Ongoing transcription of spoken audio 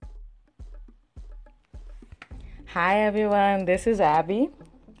Hi everyone, this is Abby.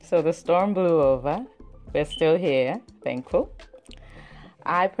 So the storm blew over. We're still here, thankful.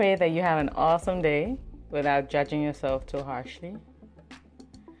 I pray that you have an awesome day without judging yourself too harshly.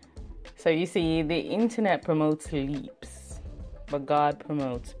 So you see, the internet promotes leaps, but God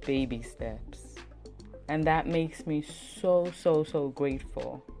promotes baby steps. And that makes me so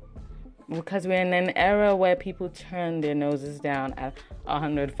grateful. Because we're in an era where people turn their noses down at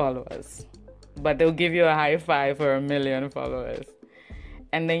 100 followers. But they'll give you a high five for 1,000,000 followers.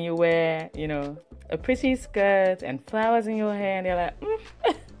 And then you wear, a pretty skirt and flowers in your hair, and you're like,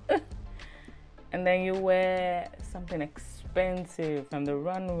 And then you wear something expensive from the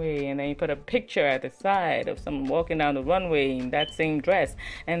runway, and then you put a picture at the side of someone walking down the runway in that same dress,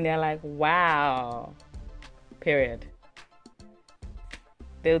 and they're like, wow. Period.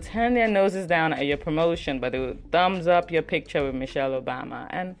 They'll turn their noses down at your promotion, but they'll thumbs up your picture with Michelle Obama.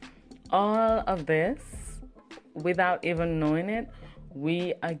 And all of this, without even knowing it,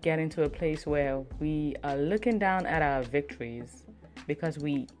 we are getting to a place where we are looking down at our victories because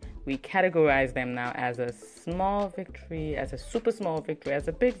we categorize them now as a small victory, as a super small victory, as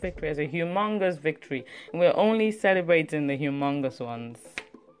a big victory, as a humongous victory. And we're only celebrating the humongous ones.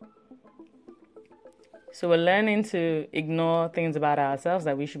 So we're learning to ignore things about ourselves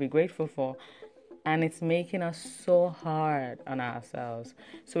that we should be grateful for. And it's making us so hard on ourselves.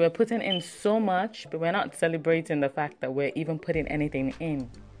 So we're putting in so much, but we're not celebrating the fact that we're even putting anything in,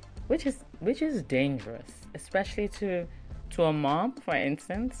 which is dangerous, especially to a mom, for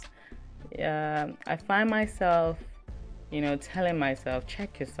instance. I find myself, telling myself,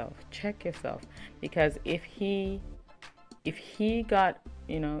 check yourself, because if he's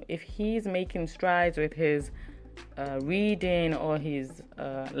making strides with his reading or his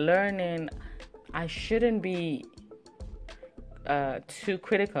learning, I shouldn't be too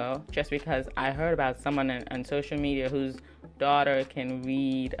critical just because I heard about someone on social media whose daughter can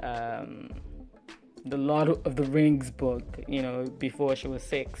read the Lord of the Rings book, before she was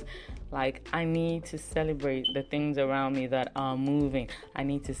 6. Like, I need to celebrate the things around me that are moving. I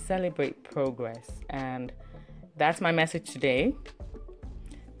need to celebrate progress. And that's my message today.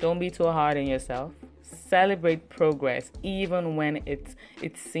 Don't be too hard on yourself. Celebrate progress, even when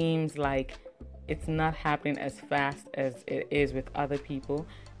it seems like it's not happening as fast as it is with other people.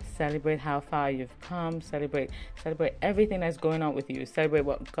 Celebrate how far you've come. Celebrate everything that's going on with you. Celebrate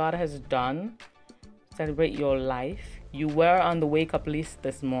what God has done. Celebrate your life. You were on the wake up list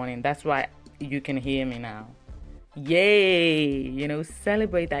this morning. That's why you can hear me now. Yay!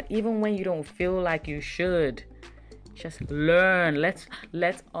 Celebrate that even when you don't feel like you should. Just learn.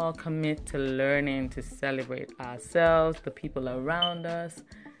 Let's all commit to learning to celebrate ourselves, the people around us,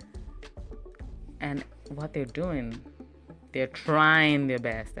 and what they're doing. They're trying their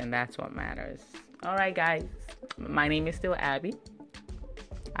best, and that's what matters. All right, guys. My name is still Abby.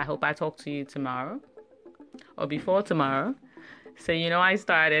 I hope I talk to you tomorrow or before tomorrow. So, I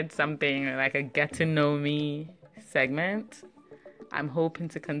started something like a get to know me segment. I'm hoping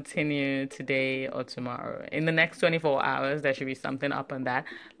to continue today or tomorrow. In the next 24 hours, there should be something up on that.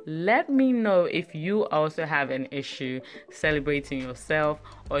 Let me know if you also have an issue celebrating yourself,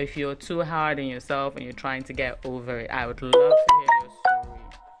 or if you're too hard on yourself and you're trying to get over it. I would love to hear your story.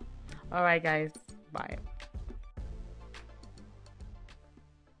 All right, guys. Bye.